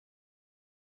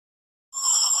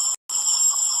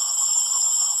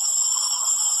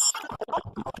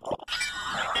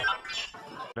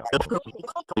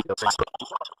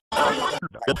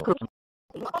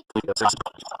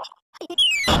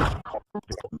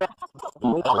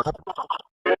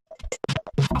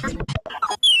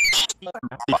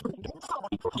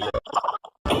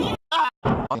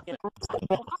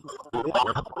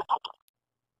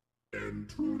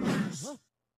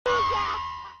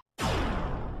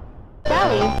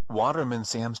Sally. Waterman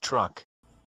Sam's truck.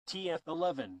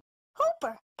 TF11.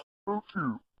 Hooper.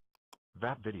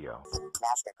 That video.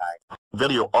 MasterCard.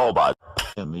 Video Allbot.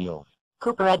 Emil.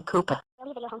 Cooper Ed Cooper.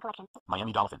 Early Video Home Collection.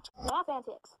 Miami Dolphins. Los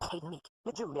Antics. Hayden Meek.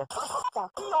 Julia.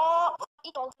 Cell.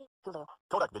 Idol. Hulu.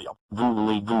 Kodak Video.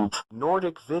 Googly Goop.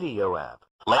 Nordic Video App.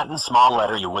 Latin small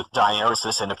letter U with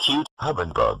diaresis and acute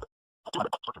hubbub.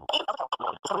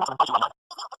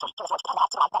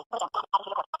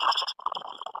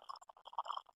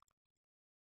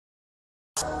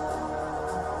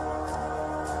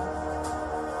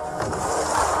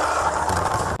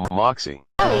 Moxie.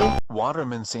 Sally.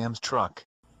 Waterman Sam's truck.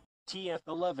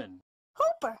 TF11.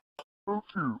 Hooper.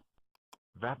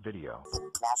 That video.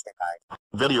 MasterCard.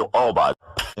 Video Allbot.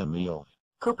 Emil.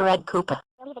 Cooper Ed Cooper.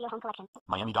 Early Video Home Collection.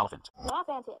 Miami Dolphins. Los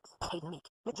Antics. Hayden Meek.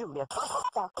 Julia.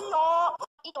 Cell.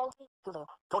 Idol. Hulu.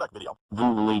 Kodak Video.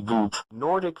 Googly Goop.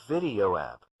 Nordic Video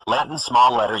App. Latin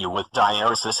small letter U with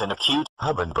diaresis and acute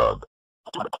hubbub.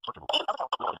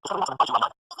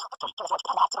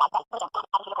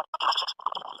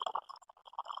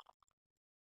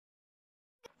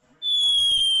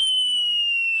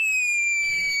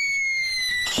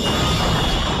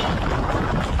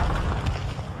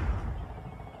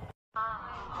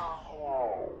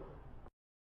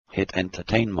 Hit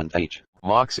Entertainment H.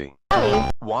 Moxie. Sally.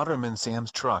 Waterman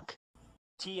Sam's truck.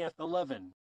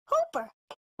 TF11. Hooper.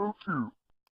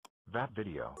 That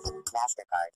video.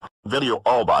 MasterCard. Video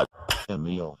Allbot.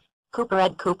 Emil. Cooper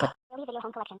Ed Cooper. Early Video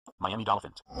Home Collection. Miami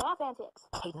Dolphins. Los Antics.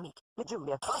 Hayden Meek.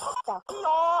 Julia. Cell.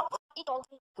 Idol.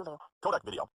 Hulu. Kodak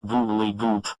Video. Googly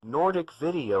Goop. Nordic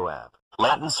Video App.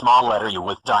 Latin small letter U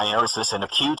with diaresis and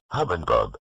acute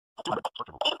hubbub.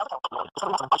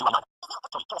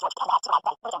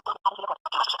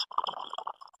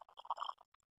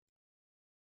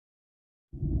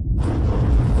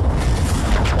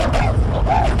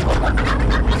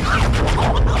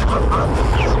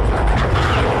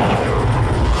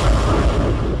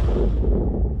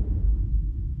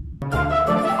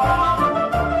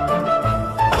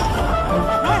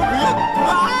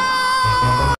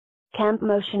 Camp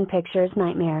Motion Pictures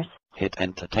Nightmares. Hit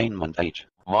Entertainment H.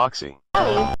 Moxie.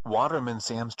 Sally. Waterman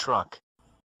Sam's truck.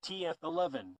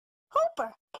 TF11.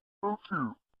 Hooper.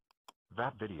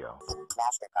 That video.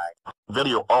 MasterCard.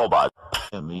 Video Allbot.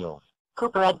 Emil.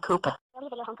 Cooper Ed Cooper. Early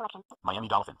Video Home Collection. Miami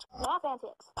Dolphins. Los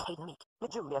Antics. Hayden Meek.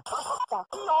 Julia. Cell.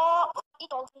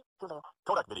 Idol. Hulu.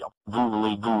 Kodak Video.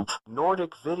 Googly Goop.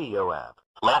 Nordic Video App.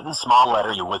 Latin small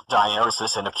letter U with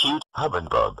diaresis and acute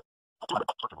hubbub.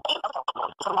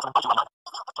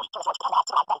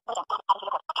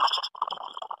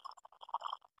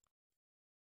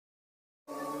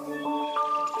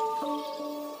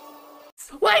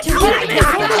 Wait,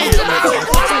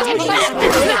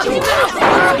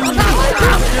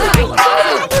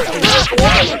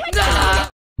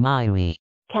 Myri.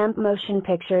 Camp Motion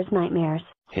Pictures Nightmares.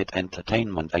 Hit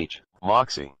Entertainment H.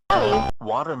 Moxie. Sally.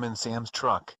 Waterman Sam's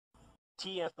truck.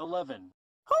 TF11.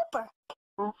 Hooper.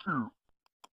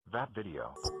 That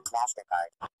video.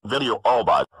 MasterCard. Video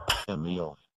Allbot.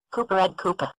 Emil. Cooper Ed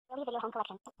Cooper. Early Video Home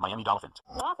Collection. Miami Dolphins.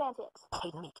 Los Antics.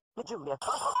 Hayden Meek. Julia.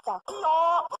 Cell.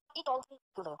 Idol.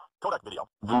 Hulu. Kodak Video.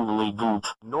 Googly Goop.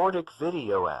 Nordic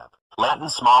Video App. Latin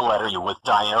small letter U with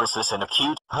diaresis and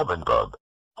acute hubbub.